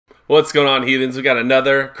What's going on, heathens? We got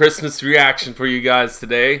another Christmas reaction for you guys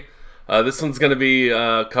today. This one's going to be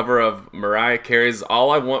a cover of Mariah Carey's All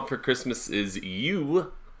I Want for Christmas Is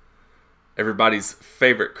You. Everybody's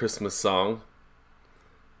favorite Christmas song.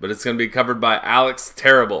 But it's going to be covered by Alex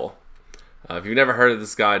Terrible. If you've never heard of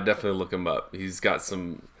this guy, definitely look him up. He's got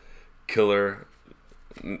some killer...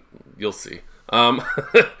 You'll see. Jump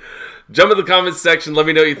in the comments section. Let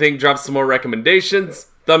me know what you think. Drop some more recommendations.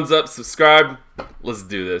 Thumbs up, subscribe. Let's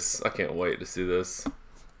do this. I can't wait to see this.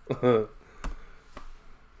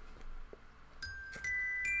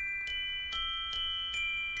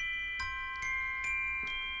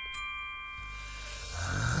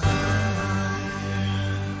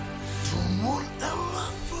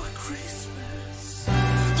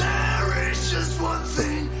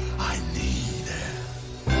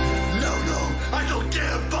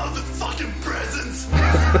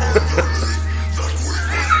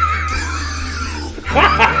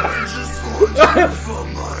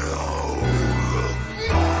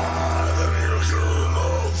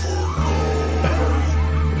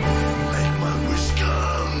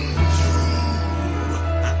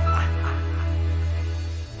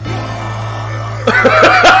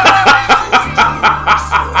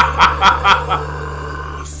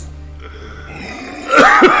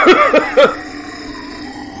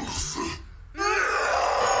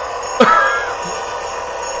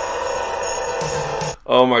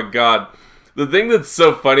 Oh my god. The thing that's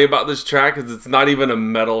so funny about this track is it's not even a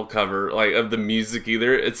metal cover like of the music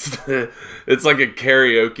either. It's like a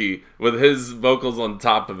karaoke with his vocals on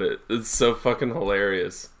top of it. It's so fucking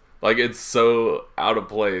hilarious. Like, it's so out of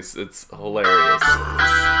place. It's hilarious.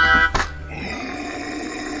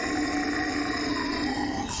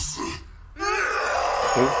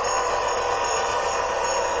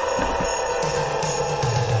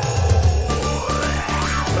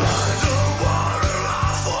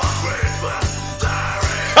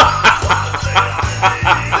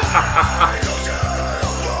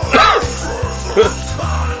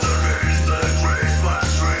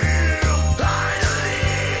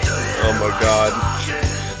 Oh my god.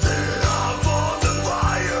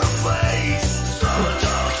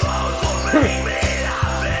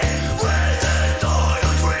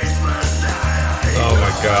 Oh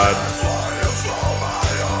my god.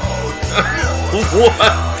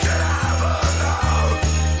 What?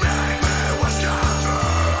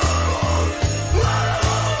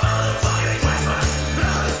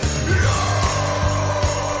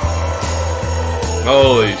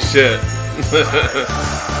 Holy shit.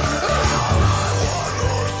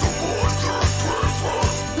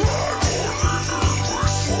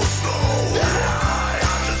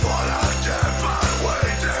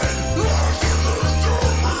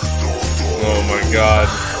 Oh my god.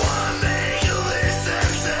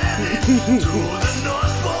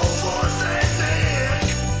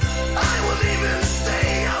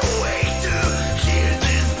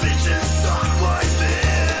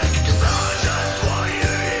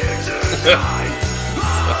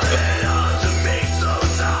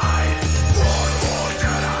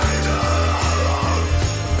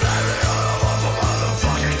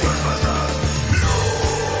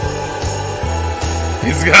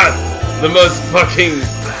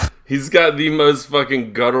 He's got the most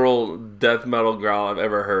fucking guttural death metal growl I've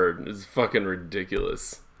ever heard. It's fucking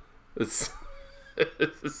ridiculous. It's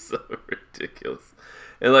so ridiculous.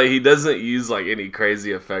 And like, he doesn't use like any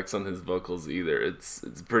crazy effects on his vocals either. It's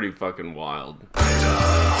pretty fucking wild.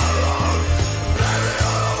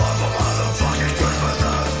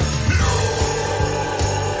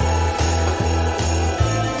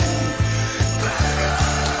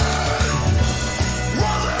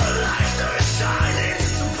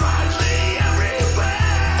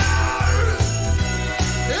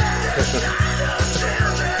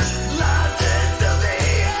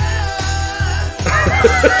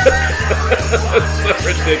 That's so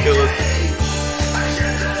ridiculous.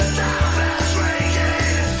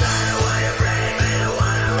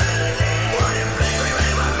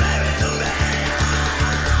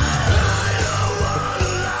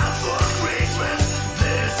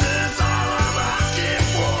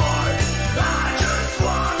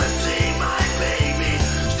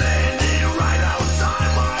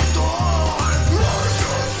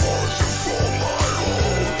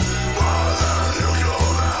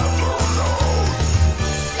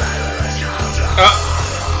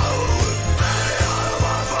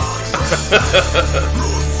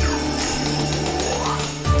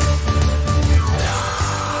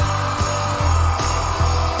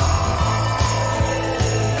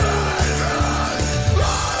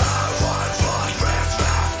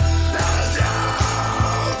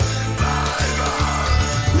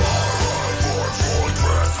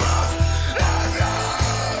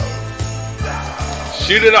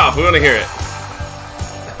 Shoot it off. We want to hear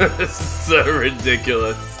it. This is so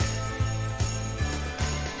ridiculous.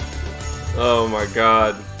 Oh my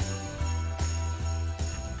god.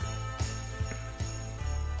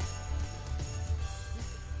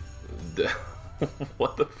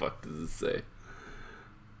 What the fuck does it say?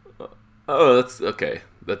 Oh, that's okay.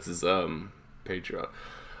 That's his Patreon.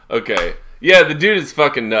 Okay. Yeah, the dude is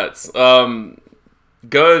fucking nuts. Go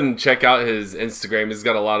ahead and check out his Instagram. He's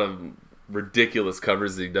got a lot of ridiculous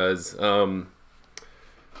covers that he does.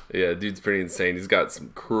 Yeah, dude's pretty insane. He's got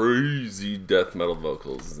some crazy death metal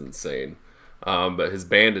vocals. It's insane. But his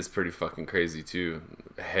band is pretty fucking crazy too.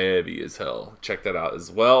 Heavy as hell. Check that out as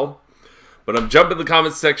well. But jump in the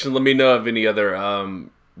comments section. Let me know of any other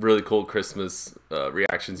really cool Christmas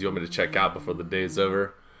reactions you want me to check out before the day is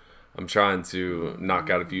over. I'm trying to knock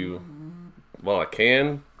out a few while I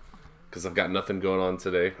can, because I've got nothing going on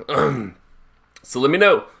today. So let me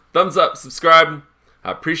know. Thumbs up, subscribe.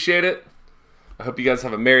 I appreciate it. I hope you guys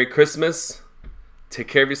have a Merry Christmas. Take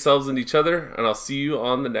care of yourselves and each other, and I'll see you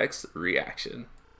on the next reaction.